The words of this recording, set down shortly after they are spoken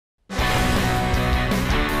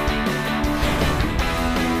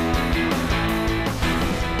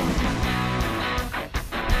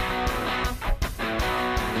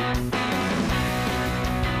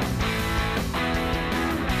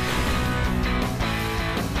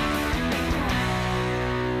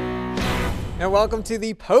And welcome to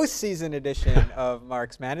the postseason edition of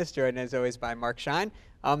Mark's Madness, joined as always by Mark Shine.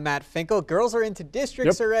 I'm Matt Finkel. Girls are into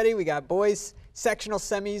districts already. We got boys sectional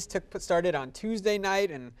semis started on Tuesday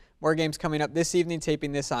night, and more games coming up this evening,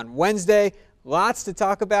 taping this on Wednesday. Lots to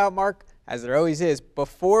talk about, Mark, as there always is.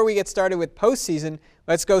 Before we get started with postseason,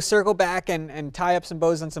 let's go circle back and tie up some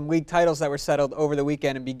bows on some league titles that were settled over the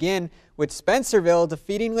weekend and begin with Spencerville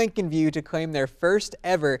defeating Lincoln View to claim their first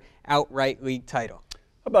ever outright league title.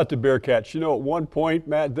 How about the Bearcats? You know, at one point,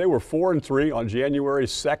 Matt, they were 4-3 on January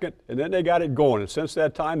 2nd, and then they got it going. And since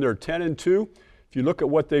that time, they're 10-2. If you look at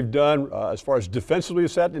what they've done as far as defensively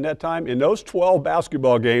set in that time, in those 12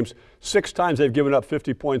 basketball games, 6 times they've given up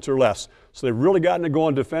 50 points or less. So they've really gotten it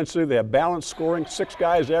going defensively. They have balanced scoring. 6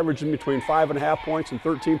 guys averaging between 5.5 points and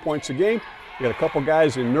 13 points a game. You got a couple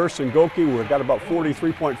guys in Nurse and Goki who have got about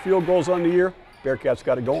 43-point field goals on the year. Bearcats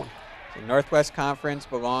got it going. The Northwest Conference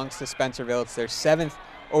belongs to Spencerville. It's their 7th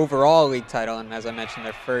overall league title, and as I mentioned,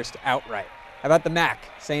 their first outright. How about the MAC?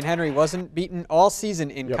 St. Henry wasn't beaten all season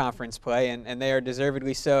in conference play, and they are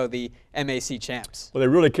deservedly so the MAC champs. Well, they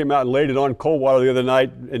really came out and laid it on Coldwater the other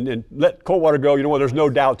night and let Coldwater go. You know what, there's no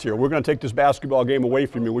doubts here. We're going to take this basketball game away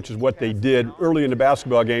from you, which is what they did early in the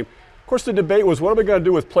basketball game. Of course, the debate was, what are we going to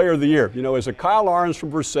do with Player of the Year? You know, is it Kyle Arns from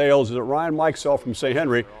Versailles? Is it Ryan Mikesell from St.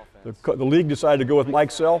 Henry? The league decided to go with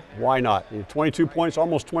Mikesell. Why not? 22 points,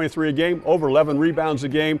 almost 23 a game, over 11 rebounds a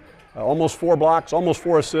game, almost 4 blocks, almost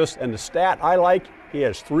 4 assists. And the stat I like, he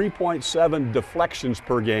has 3.7 deflections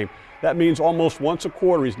per game. That means almost once a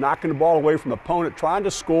quarter he's knocking the ball away from the opponent, trying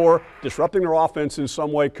to score, disrupting their offense in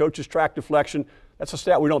some way, coaches track deflection. That's a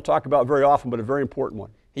stat we don't talk about very often, but a very important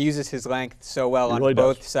one. He uses his length so well on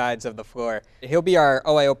both sides of the floor. He'll be our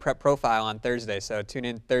OIO prep profile on Thursday, so tune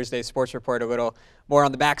in Thursday Sports Report a little more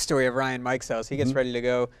on the backstory of Ryan Mikesell as he gets ready to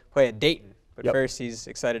go play at Dayton. But first, he's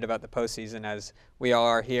excited about the postseason, as we all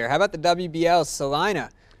are here. How about the WBL? Salina,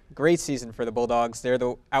 great season for the Bulldogs. They're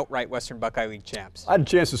the outright Western Buckeye League champs. I had a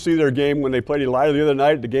chance to see their game when they played Elida the other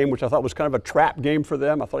night, the game which I thought was kind of a trap game for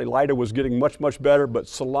them. I thought Elida was getting much, much better, but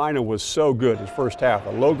Salina was so good his first half.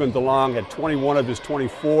 Logan DeLong had 21 of his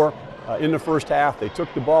 24 in the first half. They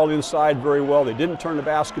took the ball inside very well. They didn't turn the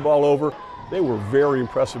basketball over. They were very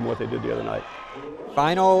impressive in what they did the other night.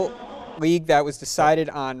 Final league that was decided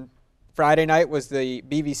on Friday night was the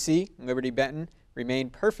BVC. Liberty Benton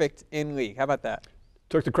remained perfect in league. How about that?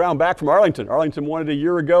 Took the crown back from Arlington. Arlington won it a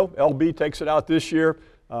year ago. LB takes it out this year.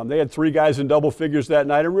 They had 3 guys in double figures that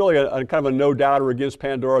night, and really a kind of a no-doubter against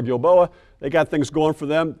Pandora Gilboa. They got things going for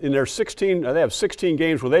them. In their 16, they have 16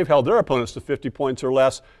 games where they've held their opponents to 50 points or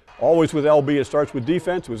less. Always with LB, it starts with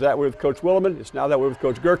defense. It was that way with Coach Williman. It's now that way with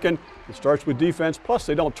Coach Gherkin. It starts with defense. Plus,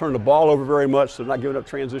 they don't turn the ball over very much, so they're not giving up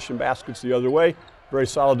transition baskets the other way. Very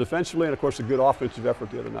solid defensively, and of course, a good offensive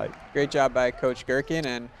effort the other night. Great job by Coach Gherkin,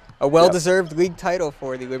 and a well-deserved league title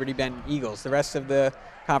for the Liberty Benton Eagles. The rest of the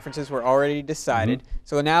conferences were already decided.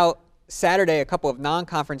 So now Saturday, a couple of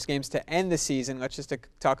non-conference games to end the season. Let's just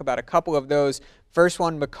talk about a couple of those. First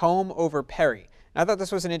one, Macomb over Perry. And I thought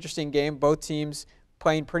this was an interesting game. Both teams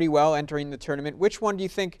playing pretty well entering the tournament. Which one do you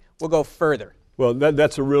think will go further? Well,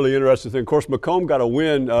 that's a really interesting thing. Of course, Macomb got a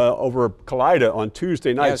win over Kalida on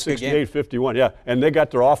Tuesday night, 68-51. Yeah, and they got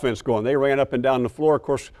their offense going. They ran up and down the floor. Of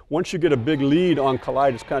course, once you get a big lead on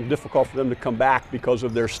Kalida, it's kind of difficult for them to come back because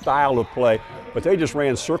of their style of play. But they just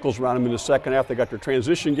ran circles around them in the second half. They got their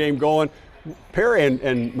transition game going. Perry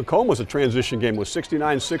and Macomb was a transition game. It was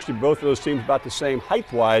 69-60. Both of those teams about the same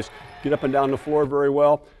height-wise. Get up and down the floor very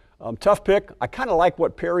well. Tough pick. I kind of like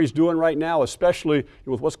what Perry's doing right now, especially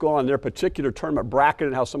with what's going on in their particular tournament bracket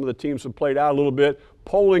and how some of the teams have played out a little bit.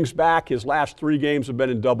 Polling's back. His last 3 games have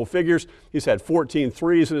been in double figures. He's had 14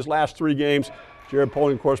 threes in his last 3 games. Jared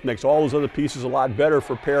Poling, of course, makes all those other pieces a lot better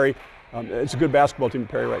for Perry. It's a good basketball team,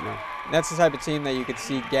 Perry, right now. That's the type of team that you could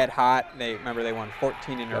see get hot. Remember they won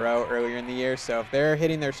 14 in a row earlier in the year, so if they're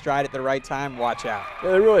hitting their stride at the right time, watch out.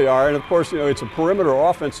 Yeah, they really are, and of course, you know, it's a perimeter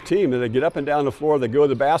offense team, and they get up and down the floor, they go to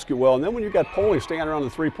the basket well, and then when you've got Poling standing around the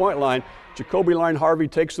three-point line, Jacoby Line Harvey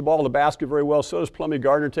takes the ball to the basket very well, so does Plummy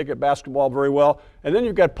Gardner take it basketball very well, and then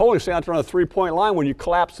you've got Poling standing around the three-point line. When you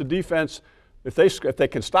collapse the defense, if they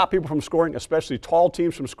can stop people from scoring, especially tall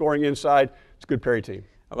teams from scoring inside, it's a good Perry team.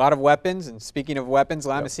 A lot of weapons, and speaking of weapons,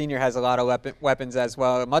 Lima Senior has a lot of weapons as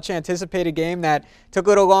well. A much anticipated game that took a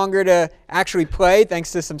little longer to actually play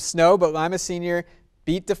thanks to some snow, but Lima Senior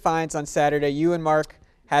beat Defiance on Saturday. You and Mark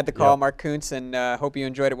had the call, Mark Kuntz, and hope you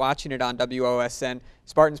enjoyed watching it on WOSN.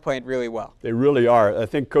 Spartans playing really well. They really are. I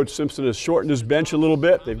think Coach Simpson has shortened his bench a little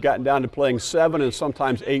bit. They've gotten down to playing 7 and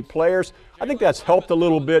sometimes 8 players. I think that's helped a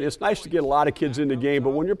little bit. It's nice to get a lot of kids in the game,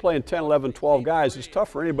 but when you're playing 10, 11, 12 guys, it's tough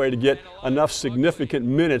for anybody to get enough significant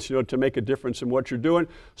minutes, to make a difference in what you're doing.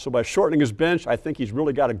 So by shortening his bench, I think he's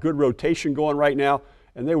really got a good rotation going right now,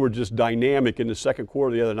 and they were just dynamic in the second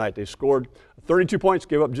quarter the other night. They scored 32 points,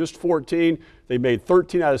 gave up just 14. They made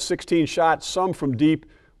 13 out of 16 shots, some from deep.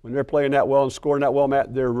 When they're playing that well and scoring that well,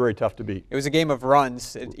 Matt, they're very tough to beat. It was a game of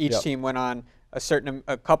runs. Each team went on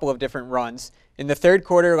a couple of different runs. In the third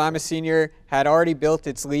quarter, Lima Senior had already built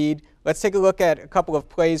its lead. Let's take a look at a couple of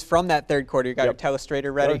plays from that third quarter. You got your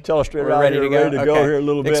telestrator ready? Telestrator ready to go here a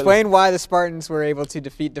little bit. Explain why the Spartans were able to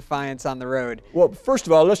defeat Defiance on the road. Well, first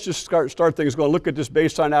of all, let's just start things going. Look at this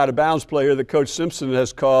baseline out of bounds play here that Coach Simpson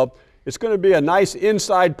has called. It's going to be a nice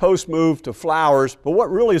inside post move to Flowers, but what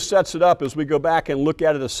really sets it up as we go back and look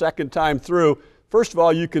at it a second time through, first of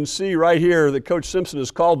all, you can see right here that Coach Simpson is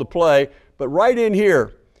called to play, but right in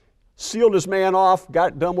here, sealed his man off,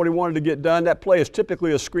 got done what he wanted to get done. That play is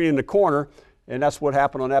typically a screen in the corner, and that's what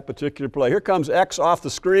happened on that particular play. Here comes X off the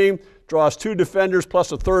screen, draws 2 defenders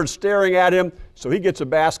plus a third staring at him, so he gets a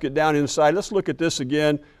basket down inside. Let's look at this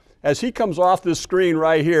again. As he comes off this screen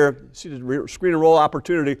right here, see the screen and roll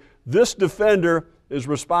opportunity, this defender is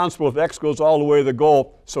responsible if X goes all the way to the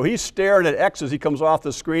goal. So he's staring at X as he comes off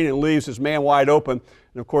the screen and leaves his man wide open.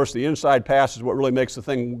 And of course, the inside pass is what really makes the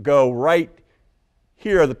thing go. Right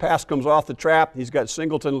here, the pass comes off the trap. He's got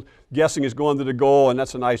Singleton guessing he's going to the goal, and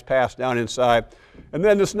that's a nice pass down inside. And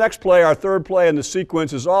then this next play, our third play in the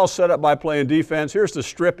sequence, is all set up by playing defense. Here's the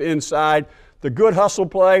strip inside. The good hustle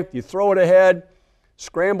play, you throw it ahead,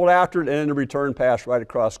 scrambled after it, and then the return pass right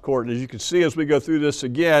across court. And as you can see as we go through this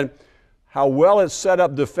again, how well it's set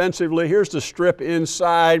up defensively. Here's the strip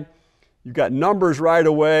inside. You've got numbers right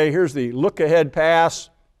away. Here's the look-ahead pass.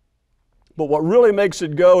 But what really makes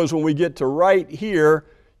it go is when we get to right here,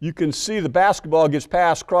 you can see the basketball gets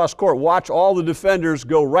passed cross court. Watch all the defenders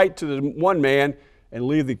go right to the one man and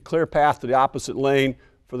leave the clear path to the opposite lane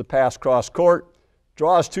for the pass cross court.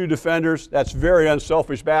 Draws 2 defenders. That's very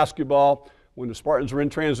unselfish basketball. When the Spartans are in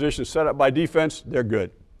transition set up by defense, they're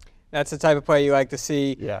good. That's the type of play you like to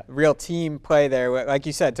see. Real team play there. Like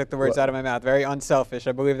you said, took the words out of my mouth. Very unselfish.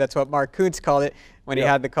 I believe that's what Mark Kuntz called it when he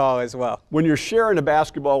had the call as well. When you're sharing a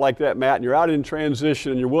basketball like that, Matt, and you're out in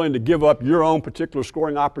transition and you're willing to give up your own particular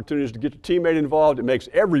scoring opportunities to get your teammate involved, it makes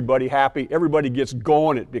everybody happy. Everybody gets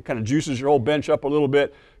going. It kind of juices your whole bench up a little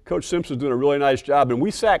bit. Coach Simpson's doing a really nice job. And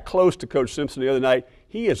we sat close to Coach Simpson the other night.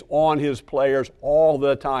 He is on his players all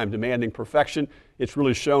the time, demanding perfection. It's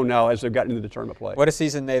really shown now as they've gotten into the tournament play. What a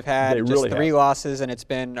season they've had. They just 3 losses, and it's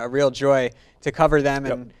been a real joy to cover them,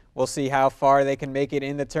 and we'll see how far they can make it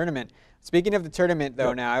in the tournament. Speaking of the tournament,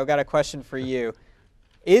 though, now I've got a question for you.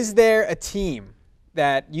 Is there a team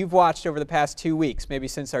that you've watched over the past 2 weeks, maybe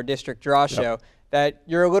since our district draw show, that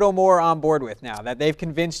you're a little more on board with now, that they've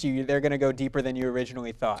convinced you they're going to go deeper than you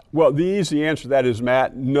originally thought? Well, the easy answer to that is,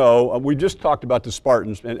 Matt, no. We just talked about the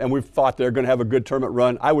Spartans, and we've thought they're going to have a good tournament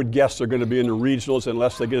run. I would guess they're going to be in the regionals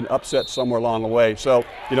unless they get an upset somewhere along the way. So,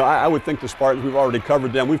 I would think the Spartans, we've already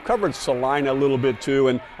covered them. We've covered Salina a little bit too,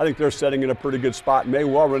 and I think they're setting in a pretty good spot. May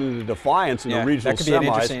well run into Defiance in the regional semis. That could be an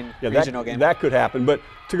interesting regional game. That could happen. But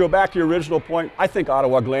to go back to your original point, I think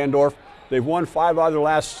Ottawa-Glandorf, they've won 5 out of their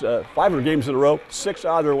last 5 games in a row, 6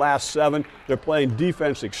 out of their last 7. They're playing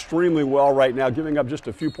defense extremely well right now, giving up just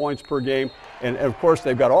a few points per game. And of course,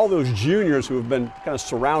 they've got all those juniors who have been kind of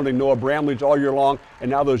surrounding Noah Bramlage all year long, and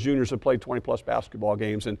now those juniors have played 20-plus basketball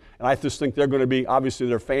games. And I just think they're going to be, obviously,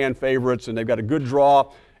 their fan favorites, and they've got a good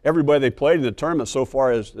draw. Everybody they played in the tournament so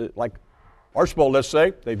far is like Archibald, let's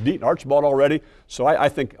say. They've beaten Archibald already. So I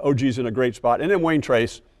think OG's in a great spot. And then Wayne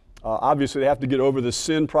Trace. Obviously, they have to get over the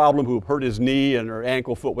Sin problem, who hurt his knee or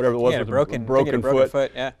ankle, foot, whatever it was. A broken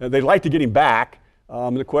foot. They'd like to get him back.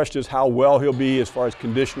 The question is how well he'll be as far as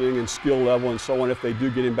conditioning and skill level and so on if they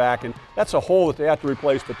do get him back. And that's a hole that they have to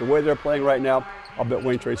replace. But the way they're playing right now, I'll bet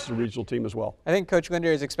Wayne Trace is a regional team as well. I think Coach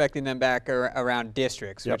Linder is expecting them back around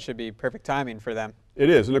districts, which should be perfect timing for them. It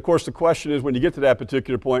is. And, of course, the question is when you get to that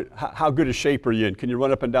particular point, how good a shape are you in? Can you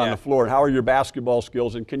run up and down the floor? And how are your basketball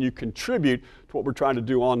skills? And can you contribute to what we're trying to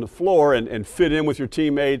do on the floor and fit in with your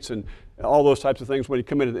teammates and all those types of things? When you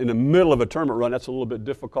come in the middle of a tournament run, that's a little bit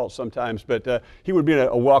difficult sometimes. But he would be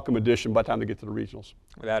a welcome addition by the time they get to the regionals.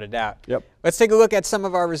 Without a doubt. Let's take a look at some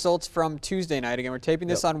of our results from Tuesday night. Again, we're taping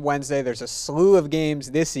this on Wednesday. There's a slew of games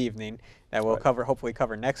this evening that we'll hopefully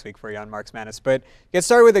cover next week for you on Marks Madness. But get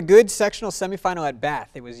started with a good sectional semifinal at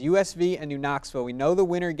Bath. It was USV and New Knoxville. We know the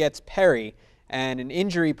winner gets Perry, and an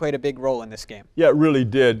injury played a big role in this game. Yeah, it really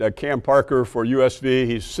did. Cam Parker for USV,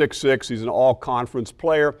 he's 6'6", he's an all-conference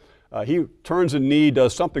player. He turns a knee,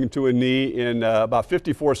 does something to a knee in about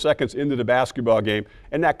 54 seconds into the basketball game,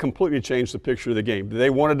 and that completely changed the picture of the game. They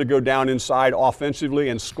wanted to go down inside offensively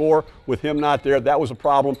and score. With him not there, that was a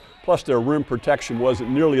problem. Plus, their rim protection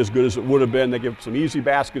wasn't nearly as good as it would have been. They give some easy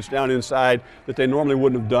baskets down inside that they normally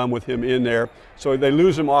wouldn't have done with him in there. So they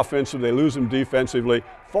lose him offensively, they lose him defensively.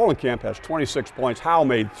 Follenkamp has 26 points. Howe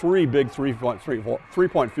made 3 big three-point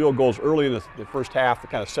field goals early in the first half to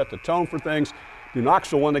kind of set the tone for things. New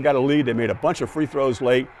Knoxville won, they got a lead. They made a bunch of free throws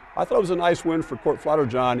late. I thought it was a nice win for Court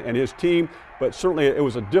Flutterjohn and his team, but certainly it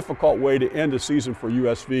was a difficult way to end the season for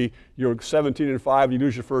USV. You're 17-5, you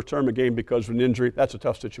lose your first tournament game because of an injury. That's a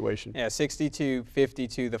tough situation. Yeah,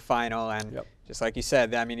 62-52 the final, and just like you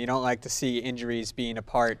said, I mean, you don't like to see injuries being a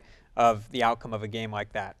part of the outcome of a game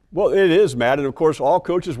like that. Well, it is, Matt, and of course all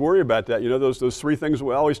coaches worry about that. You know, those 3 things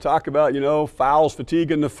we always talk about, you know, fouls, fatigue,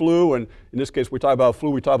 and the flu. And in this case, we talk about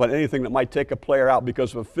flu, we talk about anything that might take a player out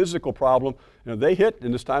because of a physical problem. You know, they hit,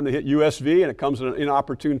 and this time they hit USV, and it comes at an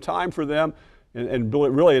inopportune time for them. And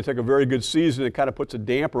really, it took a very good season. It kind of puts a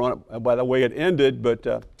damper on it by the way it ended, but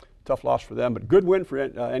tough loss for them. But good win for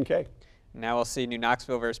NK. Now we'll see New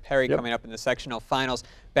Knoxville versus Perry coming up in the sectional finals.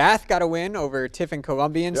 Bath got a win over Tiffin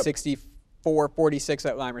Columbian, 64-46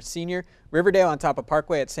 at Limer Senior. Riverdale on top of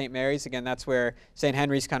Parkway at St. Mary's. Again, that's where St.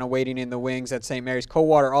 Henry's kind of waiting in the wings at St. Mary's.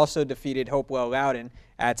 Coldwater also defeated Hopewell Loudon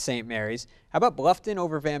at St. Mary's. How about Bluffton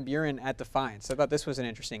over Van Buren at Defiance? I thought this was an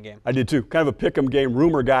interesting game. I did too. Kind of a pick'em game.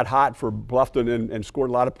 Rumor got hot for Bluffton and scored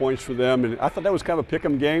a lot of points for them. And I thought that was kind of a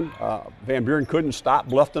pick'em game. Van Buren couldn't stop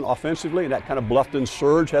Bluffton offensively, and that kind of Bluffton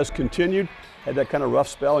surge has continued. Had that kind of rough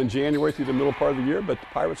spell in January through the middle part of the year, but the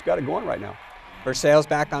Pirates got it going right now. Versailles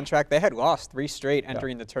back on track. They had lost 3 straight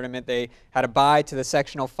entering the tournament. They had a bye to the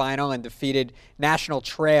sectional final and defeated National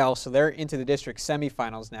Trail, so they're into the district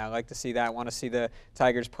semifinals now. I like to see that. I want to see the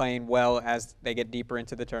Tigers playing well as they get deeper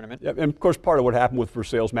into the tournament. Yeah, and of course part of what happened with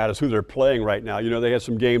Versailles, Matt, is who they're playing right now. You know, they had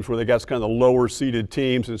some games where they got kind of the lower seeded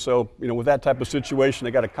teams, and so, you know, with that type of situation,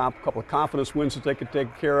 they got a couple of confidence wins that they could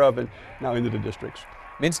take care of, and now into the districts.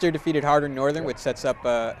 Minster defeated Hardin Northern, which sets up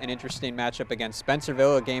an interesting matchup against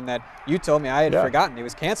Spencerville, a game that you told me I had forgotten. It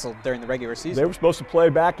was canceled during the regular season. They were supposed to play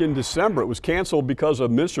back in December. It was canceled because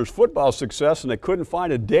of Minster's football success, and they couldn't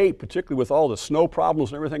find a date, particularly with all the snow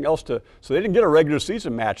problems and everything else. So they didn't get a regular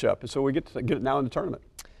season matchup, and so we get to get it now in the tournament.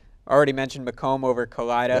 Already mentioned Macomb over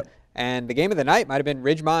Kalida. And the game of the night might have been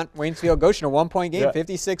Ridgemont, Waynesfield, Goshen, a 1-point game,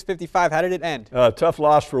 56-55. How did it end? Tough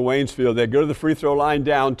loss for Waynesfield. They go to the free throw line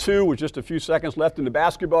down 2 with just a few seconds left in the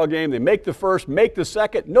basketball game. They make the first, make the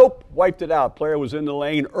second. Nope, wiped it out. Player was in the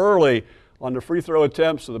lane early on the free throw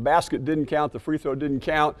attempt, so the basket didn't count, the free throw didn't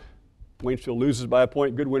count. Waynesfield loses by a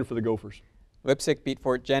point. Good win for the Gophers. Lipsick beat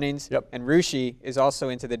Fort Jennings, and Russia is also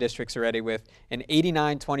into the districts already with an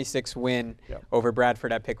 89-26 win over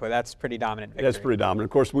Bradford at Piqua. That's pretty dominant victory. That's pretty dominant.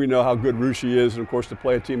 Of course, we know how good Russia is, and of course, to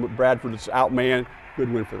play a team with Bradford that's outmanned,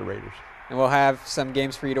 good win for the Raiders. And we'll have some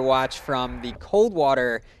games for you to watch from the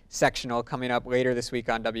Coldwater sectional coming up later this week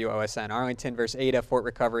on WOSN. Arlington versus Ada, Fort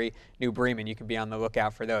Recovery, New Bremen. You can be on the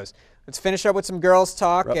lookout for those. Let's finish up with some girls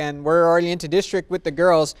talk, and we're already into district with the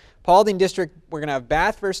girls. Paulding District, we're going to have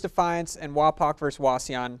Bath versus Defiance and Wapak versus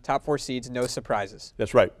Wauseon. Top 4 seeds, no surprises.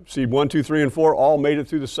 That's right. Seed 1, 2, 3, and 4 all made it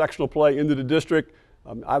through the sectional play into the district.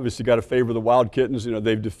 Obviously got to favor the Wild Kittens. You know,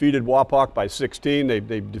 they've defeated Wapak by 16.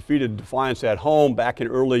 They've defeated Defiance at home back in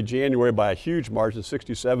early January by a huge margin,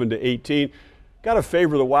 67-18. Got to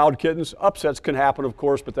favor the Wild Kittens. Upsets can happen, of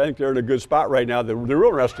course, but I think they're in a good spot right now. The real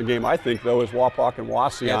interesting game, I think, though, is Wapak and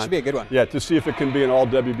Wauseon. Yeah, it should be a good one. Yeah, to see if it can be an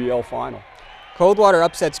all-WBL final. Coldwater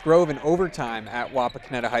upsets Grove in overtime at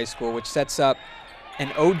Wapakoneta High School, which sets up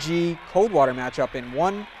an OG Coldwater matchup in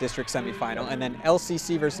one district semifinal, and then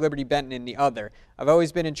LCC versus Liberty Benton in the other. I've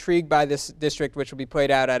always been intrigued by this district, which will be played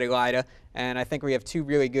out at Elida, and I think we have 2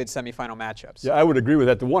 really good semifinal matchups. Yeah, I would agree with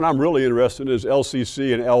that. The one I'm really interested in is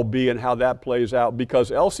LCC and LB and how that plays out,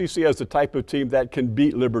 because LCC has the type of team that can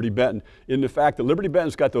beat Liberty Benton in the fact that Liberty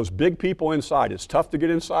Benton's got those big people inside. It's tough to get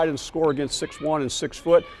inside and score against 6'1" and 6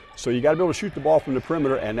 foot, so you got to be able to shoot the ball from the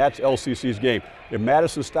perimeter, and that's LCC's game. If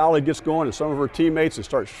Madison Stolly gets going and some of her teammates and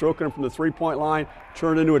start stroking them from the three-point line,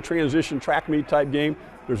 turn it into a transition track meet type game,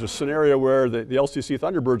 there's a scenario where the LCC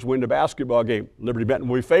Thunderbirds win the basketball game. Liberty Benton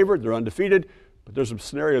will be favored. They're undefeated, but there's a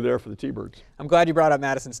scenario there for the T-Birds. I'm glad you brought up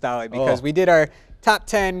Madison Stolly because we did our top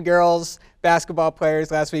 10 girls basketball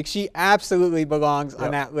players last week. She absolutely belongs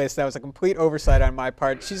on that list. That was a complete oversight on my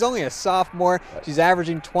part. She's only a sophomore. She's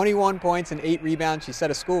averaging 21 points and 8 rebounds. She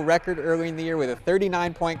set a school record early in the year with a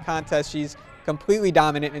 39-point contest. She's completely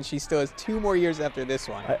dominant, and she still has 2 more years after this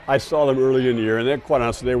one. I saw them early in the year, and then, quite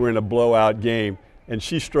honestly, they were in a blowout game, and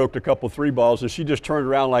she stroked a couple 3 balls, and she just turned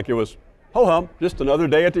around like it was ho-hum, just another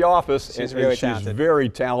day at the office. She's really talented. She's very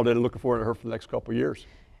talented, and looking forward to her for the next couple of years.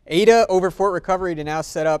 Ada over Fort Recovery to now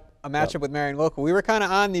set up a matchup with Marion Local. We were kind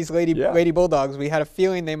of on these Lady Bulldogs. We had a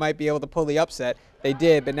feeling they might be able to pull the upset. They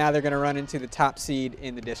did, but now they're going to run into the top seed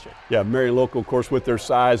in the district. Yeah, Marion Local, of course, with their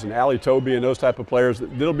size, and Allie Toby and those type of players,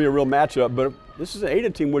 it'll be a real matchup. But this is an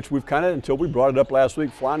Ada team which we've kind of, until we brought it up last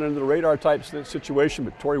week, flying under the radar type situation.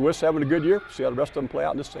 But Tori Wiss having a good year. See how the rest of them play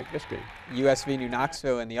out in this game. USV New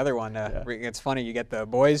Knoxville and the other one. It's funny, you get the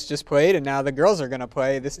boys just played, and now the girls are going to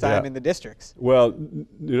play this time in the districts. Well,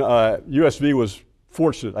 USV was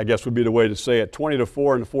fortunate, I guess would be the way to say it.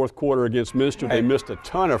 20-4 in the 4th quarter against Minster. They missed a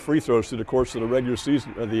ton of free throws through the course of the regular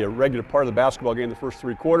season, the regular part of the basketball game, the first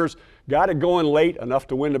 3 quarters. Got it going late enough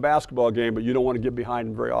to win the basketball game, but you don't want to get behind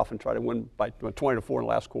and very often try to win by 20-4 in the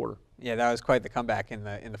last quarter. Yeah, that was quite the comeback in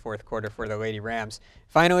the 4th quarter for the Lady Rams.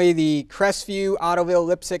 Finally, the Crestview, Ottoville,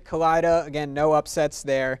 Lipsick, Kalida. Again, no upsets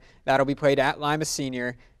there. That'll be played at Lima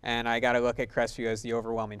Senior, and I got to look at Crestview as the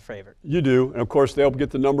overwhelming favorite. You do, and of course they'll get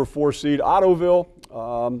the number 4 seed. Ottoville,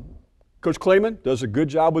 Coach Clayman does a good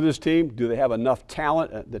job with his team. Do they have enough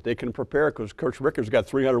talent that they can prepare? Because Coach Ricker's got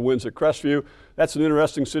 300 wins at Crestview. That's an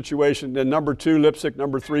interesting situation. Then number 2, Lipsick.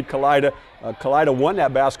 Number 3, Kalida. Kalida won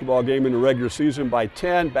that basketball game in the regular season by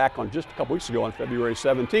 10 back on just a couple weeks ago on February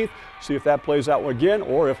 17th. See if that plays out again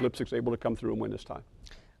or if Lipsick's able to come through and win this time.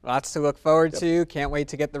 Lots to look forward to. Can't wait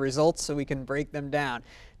to get the results so we can break them down.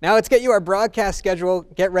 Now let's get you our broadcast schedule.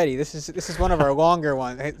 Get ready. This is one of our longer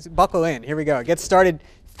ones. Buckle in. Here we go. It gets started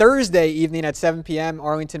Thursday evening at 7 p.m.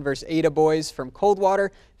 Arlington versus Ada boys from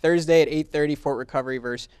Coldwater. Thursday at 8:30, Fort Recovery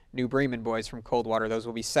versus New Bremen boys from Coldwater. Those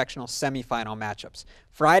will be sectional semifinal matchups.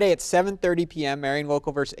 Friday at 7:30 p.m., Marion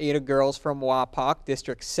Local versus Ada girls from Wapak,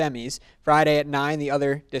 district semis. Friday at 9, the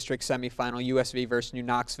other district semifinal, USV versus New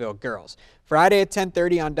Knoxville girls. Friday at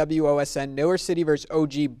 10:30 on WOSN, Miller City versus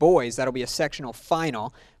OG boys. That'll be a sectional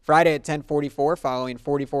final. Friday at 10:44, following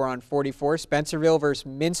 44 on 44, Spencerville versus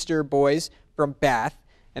Minster boys from Bath.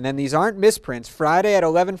 And then these aren't misprints. Friday at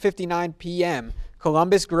 11:59 p.m.,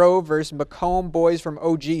 Columbus Grove versus Macomb boys from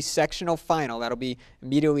OG sectional final. That'll be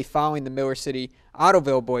immediately following the Miller City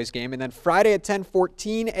Ottoville boys game. And then Friday at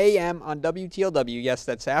 10:14 a.m. on WTLW. Yes,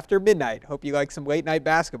 that's after midnight. Hope you like some late night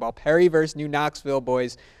basketball. Perry versus New Knoxville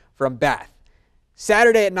boys from Bath.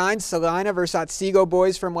 Saturday at 9, Salina versus Otsego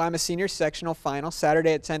boys from Lima Senior, sectional final.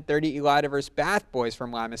 Saturday at 10:30, Elida versus Bath boys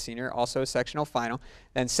from Lima Senior, also a sectional final.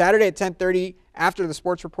 Then Saturday at 10:30, after the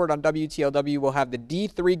sports report on WTLW, we'll have the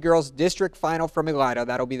D3 girls district final from Elida.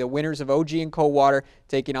 That'll be the winners of OG and Coldwater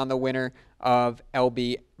taking on the winner of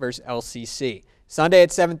LB versus LCC. Sunday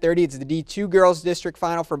at 7:30, it's the D2 girls district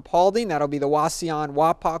final from Paulding. That'll be the Wasion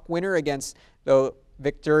Wapak winner against the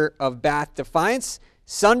victor of Bath Defiance.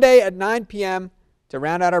 Sunday at 9 p.m., to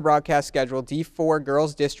round out our broadcast schedule, D4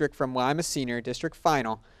 girls district from Lima Senior, district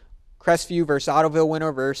final. Crestview versus Ottoville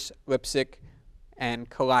winner versus Lipsick and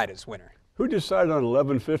Kalida's winner. Who decided on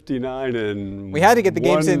 11:59 and we had to get the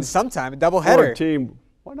games in sometime, a doubleheader. Team,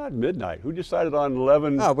 why not midnight? Who decided on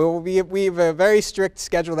 11? Oh, well, we have a very strict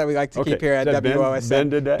schedule that we like to keep here at WOSN. Ben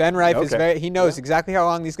did that? Ben Reif is he knows exactly how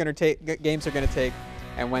long these games are going to take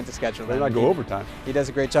and when to schedule them. They not go overtime. He does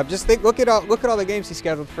a great job. Just look at all the games he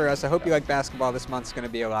scheduled for us. I hope you like basketball. This month's going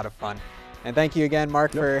to be a lot of fun. And thank you again,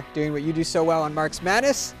 Mark, for doing what you do so well on Mark's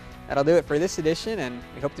Madness. That'll do it for this edition, and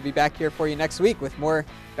we hope to be back here for you next week with more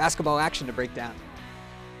basketball action to break down.